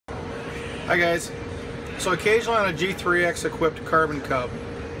Hi guys. So occasionally on a G3X equipped carbon cub,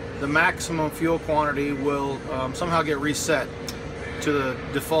 the maximum fuel quantity will somehow get reset to the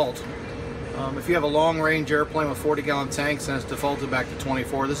default. If you have a long range airplane with 40-gallon tanks and it's defaulted back to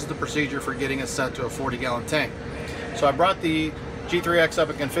 24, this is the procedure for getting it set to a 40-gallon tank. So I brought the G3X up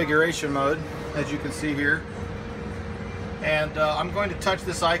in configuration mode, as you can see here, and I'm going to touch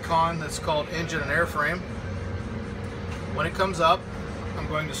this icon that's called engine and airframe. When it comes up, I'm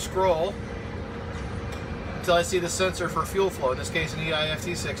going to scroll until I see the sensor for fuel flow, in this case an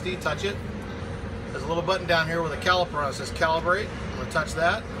EIFT60. Touch it. There's a little button down here with a caliper on it that says calibrate. I'm going to touch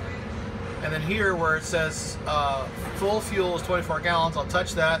that. And then here where it says full fuel is 24 gallons, I'll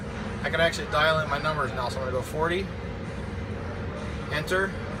touch that. I can actually dial in my numbers now. So I'm going to go 40,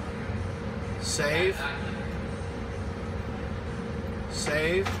 enter, save,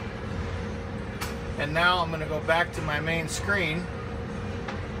 save. And now I'm going to go back to my main screen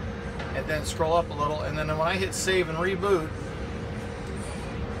and then scroll up a little, and then when I hit save and reboot,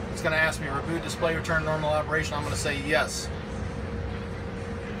 it's going to ask me reboot display, return normal operation. I'm going to say yes.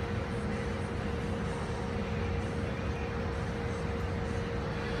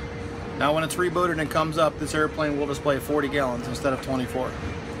 Now when it's rebooted and comes up, this airplane will display 40 gallons instead of 24.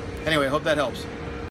 Anyway, I hope that helps.